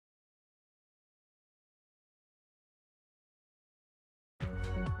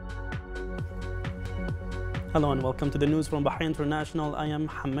Hello and welcome to the news from Bahrain International. I am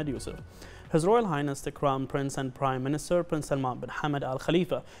Mohammed Yusuf. His Royal Highness the Crown Prince and Prime Minister Prince Salman bin Hamad Al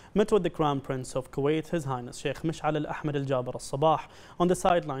Khalifa met with the Crown Prince of Kuwait, His Highness Sheikh Mish'al Al Ahmed Al Jaber Al Sabah, on the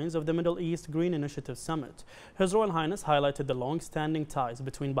sidelines of the Middle East Green Initiative Summit. His Royal Highness highlighted the long-standing ties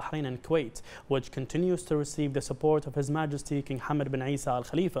between Bahrain and Kuwait, which continues to receive the support of His Majesty King Hamad bin Isa Al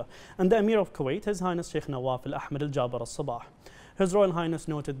Khalifa and the Emir of Kuwait, His Highness Sheikh Nawaf Al Ahmed Al Jaber Al Sabah. His Royal Highness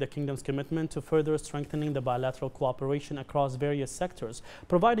noted the Kingdom's commitment to further strengthening the bilateral cooperation across various sectors,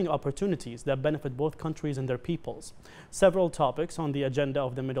 providing opportunities that benefit both countries and their peoples. Several topics on the agenda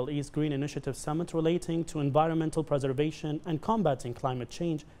of the Middle East Green Initiative Summit relating to environmental preservation and combating climate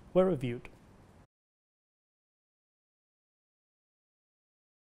change were reviewed.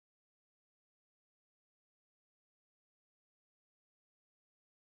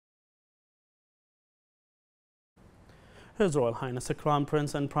 His Royal Highness the Crown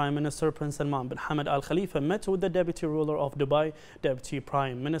Prince and Prime Minister Prince Salman bin Hamad Al Khalifa met with the Deputy Ruler of Dubai, Deputy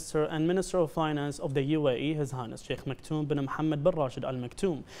Prime Minister and Minister of Finance of the UAE, His Highness Sheikh Maktoum bin Mohammed bin Rashid Al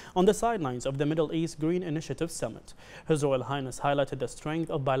Maktoum, on the sidelines of the Middle East Green Initiative Summit. His Royal Highness highlighted the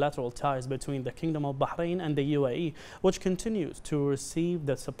strength of bilateral ties between the Kingdom of Bahrain and the UAE, which continues to receive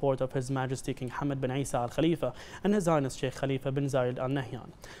the support of His Majesty King Hamad bin Isa Al Khalifa and His Highness Sheikh Khalifa bin Zayed Al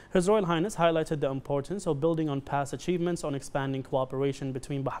Nahyan. His Royal Highness highlighted the importance of building on past achievements on expanding cooperation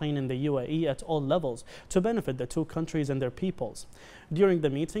between Bahrain and the UAE at all levels to benefit the two countries and their peoples. During the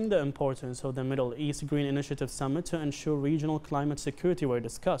meeting, the importance of the Middle East Green Initiative Summit to ensure regional climate security were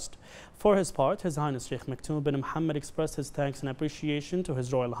discussed. For his part, His Highness Sheikh Maktoum bin Mohammed expressed his thanks and appreciation to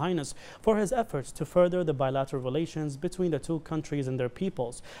His Royal Highness for his efforts to further the bilateral relations between the two countries and their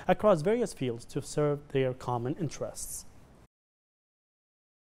peoples across various fields to serve their common interests.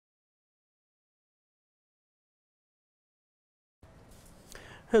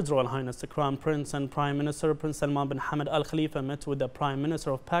 His Royal Highness the Crown Prince and Prime Minister Prince Salman bin Hamad Al Khalifa met with the Prime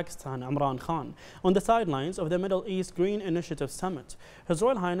Minister of Pakistan, Imran Khan, on the sidelines of the Middle East Green Initiative Summit. His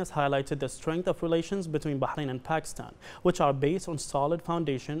Royal Highness highlighted the strength of relations between Bahrain and Pakistan, which are based on solid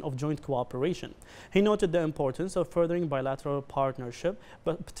foundation of joint cooperation. He noted the importance of furthering bilateral partnership,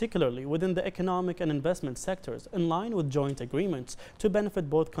 but particularly within the economic and investment sectors, in line with joint agreements to benefit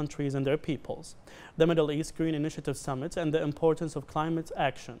both countries and their peoples. The Middle East Green Initiative Summit and the importance of climate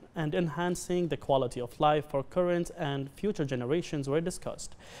action and enhancing the quality of life for current and future generations were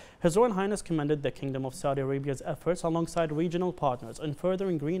discussed. His Royal Highness commended the Kingdom of Saudi Arabia's efforts alongside regional partners in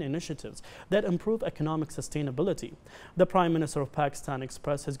furthering green initiatives that improve economic sustainability. The Prime Minister of Pakistan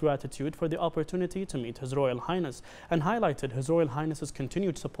expressed his gratitude for the opportunity to meet His Royal Highness and highlighted His Royal Highness's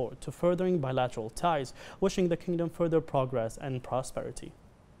continued support to furthering bilateral ties, wishing the Kingdom further progress and prosperity.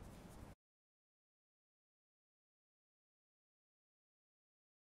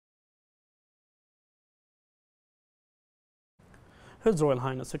 His Royal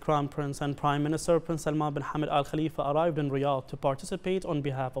Highness the Crown Prince and Prime Minister Prince Salman bin Hamad Al Khalifa arrived in Riyadh to participate on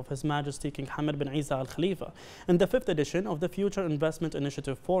behalf of His Majesty King Hamad bin Isa Al Khalifa in the 5th edition of the Future Investment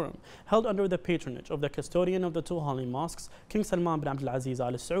Initiative Forum, held under the patronage of the custodian of the two holy mosques, King Salman bin Abdul Aziz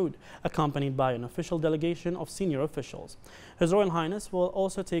Al Saud, accompanied by an official delegation of senior officials. His Royal Highness will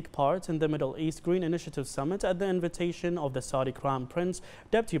also take part in the Middle East Green Initiative Summit at the invitation of the Saudi Crown Prince,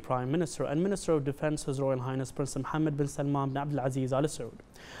 Deputy Prime Minister and Minister of Defense, His Royal Highness Prince Mohammed bin Salman bin Abdul Aziz Al Saud.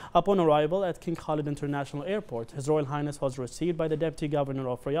 Upon arrival at King Khalid International Airport, His Royal Highness was received by the Deputy Governor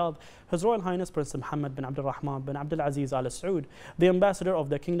of Riyadh, His Royal Highness Prince Mohammed bin Abdul Rahman bin Abdul Aziz Al Saud, the Ambassador of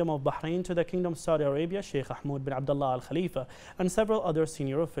the Kingdom of Bahrain to the Kingdom of Saudi Arabia, Sheikh Ahmed bin Abdullah Al Khalifa, and several other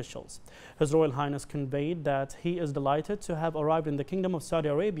senior officials. His Royal Highness conveyed that he is delighted to have arrived in the Kingdom of Saudi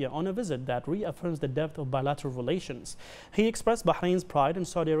Arabia on a visit that reaffirms the depth of bilateral relations. He expressed Bahrain's pride in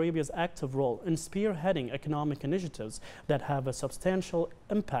Saudi Arabia's active role in spearheading economic initiatives that have a substantial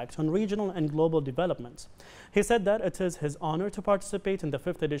impact on regional and global development. He said that it is his honor to participate in the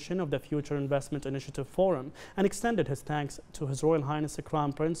 5th edition of the Future Investment Initiative Forum and extended his thanks to His Royal Highness the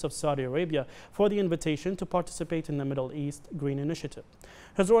Crown Prince of Saudi Arabia for the invitation to participate in the Middle East Green Initiative.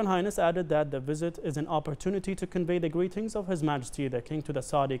 His Royal Highness added that the visit is an opportunity to convey the greetings of His Majesty the King to the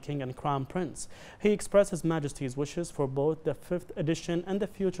Saudi King and Crown Prince. He expressed His Majesty's wishes for both the 5th edition and the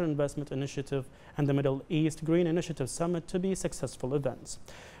Future Investment Initiative and the Middle East Green Initiative Summit to be successful events.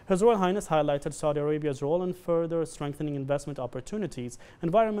 His Royal Highness highlighted Saudi Arabia's role in further strengthening investment opportunities,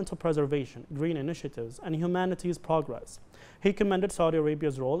 environmental preservation, green initiatives, and humanities progress. He commended Saudi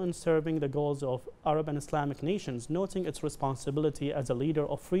Arabia's role in serving the goals of Arab and Islamic nations, noting its responsibility as a leader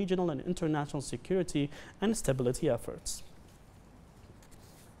of regional and international security and stability efforts.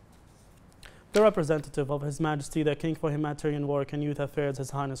 The representative of His Majesty the King for Humanitarian Work and Youth Affairs, His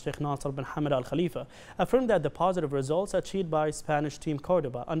Highness Sheikh Nasser bin Hamad Al Khalifa, affirmed that the positive results achieved by Spanish team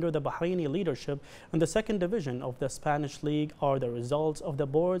Cordoba under the Bahraini leadership in the second division of the Spanish League are the results of the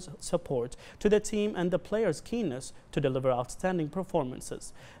board's support to the team and the players' keenness to deliver outstanding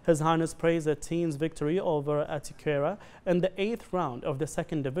performances. His Highness praised the team's victory over Antequera in the 8th round of the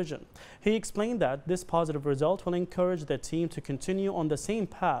second division. He explained that this positive result will encourage the team to continue on the same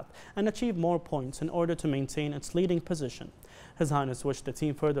path and achieve more points in order to maintain its leading position. His Highness wished the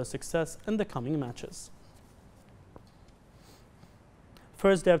team further success in the coming matches.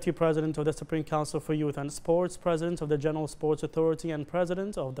 First Deputy President of the Supreme Council for Youth and Sports, President of the General Sports Authority and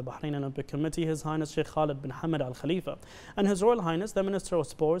President of the Bahrain Olympic Committee, His Highness Sheikh Khalid bin Hamad Al Khalifa, and His Royal Highness the Minister of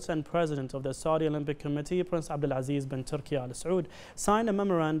Sports and President of the Saudi Olympic Committee, Prince Abdulaziz bin Turki Al Saud, signed a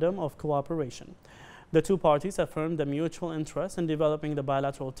memorandum of cooperation. The two parties affirmed the mutual interest in developing the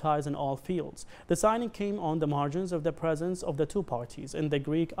bilateral ties in all fields. The signing came on the margins of the presence of the two parties in the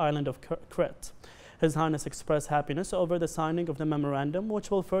Greek island of Crete. His Highness expressed happiness over the signing of the memorandum,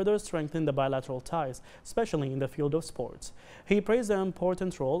 which will further strengthen the bilateral ties, especially in the field of sports. He praised the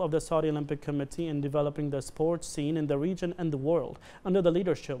important role of the Saudi Olympic Committee in developing the sports scene in the region and the world, under the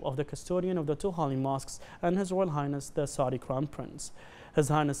leadership of the custodian of the two holy mosques and His Royal Highness the Saudi Crown Prince. His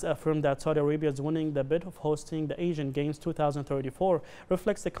Highness affirmed that Saudi Arabia's winning the bid of hosting the Asian Games 2034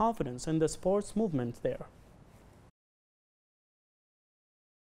 reflects the confidence in the sports movement there.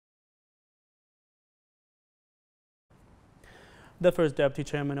 The First Deputy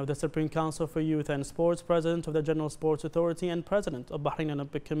Chairman of the Supreme Council for Youth and Sports, President of the General Sports Authority and President of Bahrain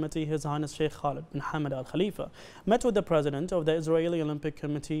Olympic Committee, His Highness Sheikh Khalid bin Hamad Al Khalifa, met with the President of the Israeli Olympic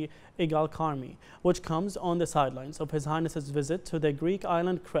Committee, Igal Karmi, which comes on the sidelines of His Highness's visit to the Greek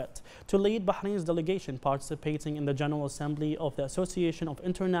island Crete to lead Bahrain's delegation participating in the General Assembly of the Association of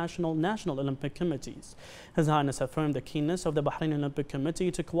International National Olympic Committees. His Highness affirmed the keenness of the Bahrain Olympic Committee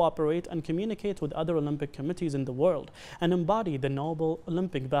to cooperate and communicate with other Olympic committees in the world and embody the noble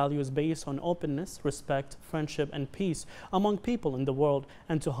Olympic values based on openness, respect, friendship, and peace among people in the world,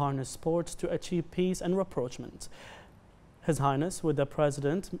 and to harness sports to achieve peace and rapprochement. His Highness, with the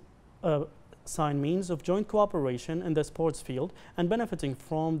President, signed means of joint cooperation in the sports field and benefiting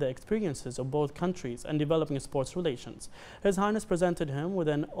from the experiences of both countries and developing sports relations. His Highness presented him with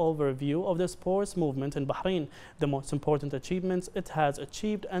an overview of the sports movement in Bahrain, the most important achievements it has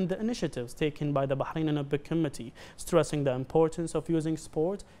achieved, and the initiatives taken by the Bahrain Olympic Committee, stressing the importance of using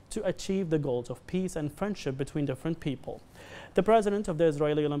sport to achieve the goals of peace and friendship between different people. The President of the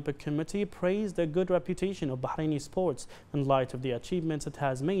Israeli Olympic Committee praised the good reputation of Bahraini sports in light of the achievements it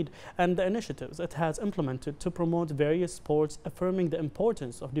has made and the initiatives it has implemented to promote various sports, affirming the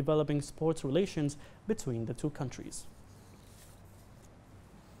importance of developing sports relations between the two countries.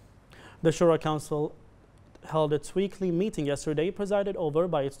 The Shura Council held its weekly meeting yesterday, presided over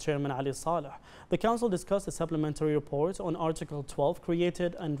by its chairman Ali Saleh. The council discussed a supplementary report on Article 12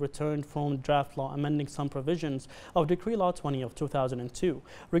 created and returned from draft law amending some provisions of Decree Law 20 of 2002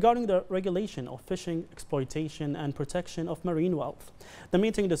 regarding the regulation of fishing, exploitation and protection of marine wealth. The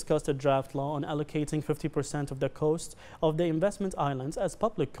meeting discussed a draft law on allocating 50% of the coast of the investment islands as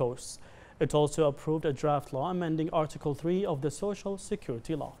public coasts. It also approved a draft law amending Article 3 of the Social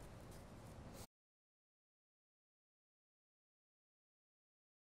Security Law.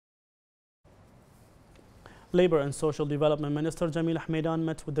 Labour and Social Development Minister Jamil Ahmeidan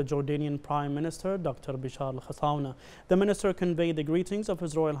met with the Jordanian Prime Minister Dr. Bishar al-Khasauna. The minister conveyed the greetings of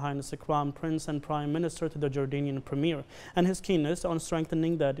His Royal Highness the Crown Prince and Prime Minister to the Jordanian Premier and his keenness on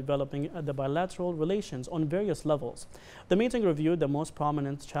strengthening developing the bilateral relations on various levels. The meeting reviewed the most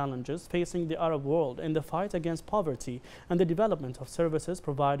prominent challenges facing the Arab world in the fight against poverty and the development of services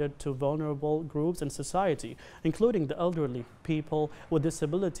provided to vulnerable groups in society, including the elderly, people with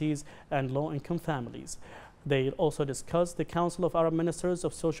disabilities and low-income families. They also discussed the Council of Arab Ministers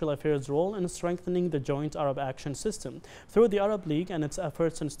of Social Affairs' role in strengthening the Joint Arab Action System through the Arab League and its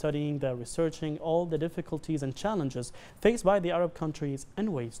efforts in studying and researching all the difficulties and challenges faced by the Arab countries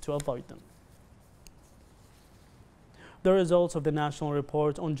and ways to avoid them. The results of the National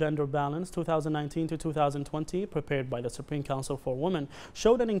Report on Gender Balance 2019 to 2020, prepared by the Supreme Council for Women,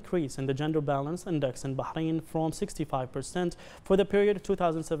 showed an increase in the Gender Balance Index in Bahrain from 65% for the period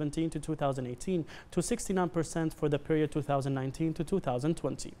 2017 to 2018 to 69% for the period 2019 to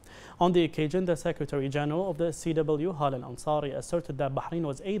 2020. On the occasion, the Secretary General of the CW, Hal al-Ansari, asserted that Bahrain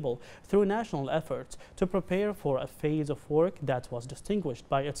was able, through national efforts, to prepare for a phase of work that was distinguished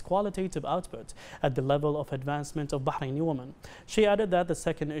by its qualitative output at the level of advancement of Bahrain Bahraini women. She added that the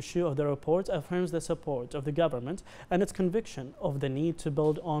second issue of the report affirms the support of the government and its conviction of the need to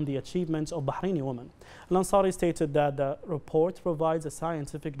build on the achievements of Bahraini women. Al-Ansari stated that the report provides a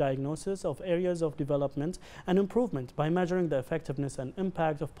scientific diagnosis of areas of development and improvement by measuring the effectiveness and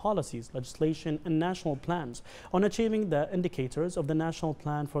impact of policies, legislation, and national plans on achieving the indicators of the National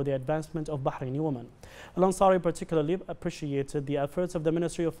Plan for the Advancement of Bahraini Women. Al-Ansari particularly appreciated the efforts of the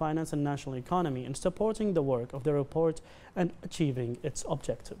Ministry of Finance and National Economy in supporting the work of the report and achieving its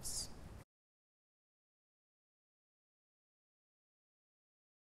objectives.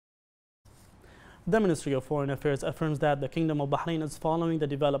 The Ministry of Foreign Affairs affirms that the Kingdom of Bahrain is following the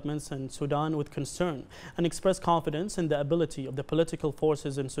developments in Sudan with concern and expressed confidence in the ability of the political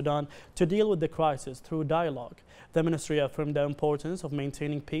forces in Sudan to deal with the crisis through dialogue. The Ministry affirmed the importance of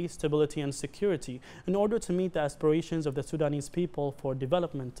maintaining peace, stability and security in order to meet the aspirations of the Sudanese people for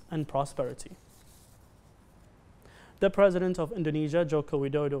development and prosperity. The President of Indonesia, Joko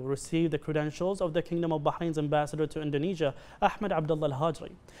Widodo, received the credentials of the Kingdom of Bahrain's ambassador to Indonesia, Ahmed Abdullah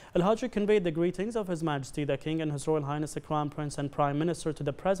Al-Hajri. Al-Hajri conveyed the greetings of His Majesty the King and His Royal Highness the Crown Prince and Prime Minister to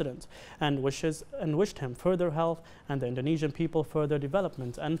the President and wished him further health and the Indonesian people further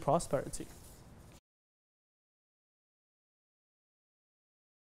development and prosperity.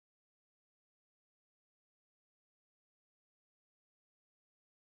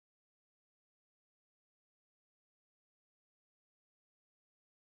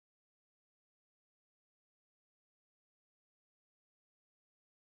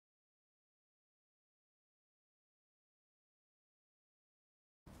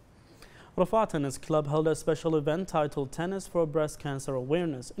 Rafah Tennis Club held a special event titled Tennis for Breast Cancer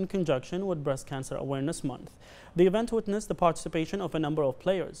Awareness in conjunction with Breast Cancer Awareness Month. The event witnessed the participation of a number of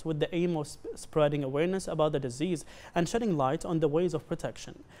players with the aim of spreading awareness about the disease and shedding light on the ways of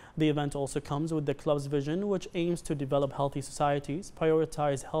protection. The event also comes with the club's vision, which aims to develop healthy societies,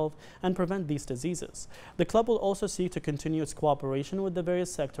 prioritize health, and prevent these diseases. The club will also seek to continue its cooperation with the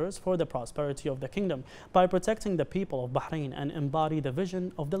various sectors for the prosperity of the kingdom by protecting the people of Bahrain and embody the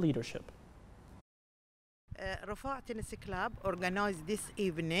vision of the leadership. Rafah Tennis Club organized this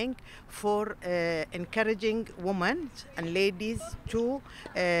evening for encouraging women and ladies to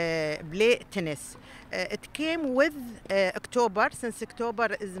play tennis. It came with October, since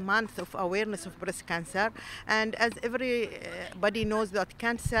October is the month of awareness of breast cancer, and as everybody knows that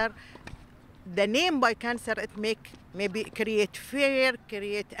cancer, the name by cancer, it maybe create fear,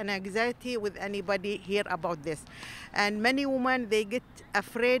 create an anxiety with anybody hear about this, and many women, they get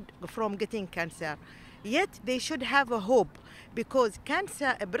afraid from getting cancer. Yet they should have a hope, because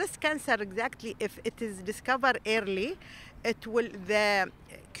cancer, breast cancer, exactly, if it is discovered early, the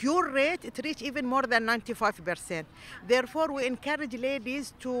cure rate, it reach even more than 95%. Therefore, we encourage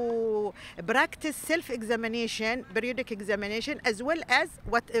ladies to practice self-examination, periodic examination, as well as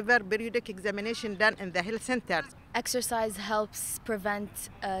whatever periodic examination done in the health centers. Exercise helps prevent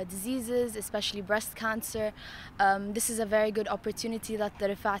diseases, especially breast cancer. This is a very good opportunity that the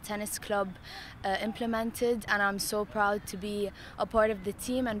Rafah Tennis Club implemented, and I'm so proud to be a part of the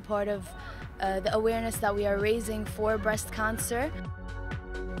team and part of the awareness that we are raising for breast cancer.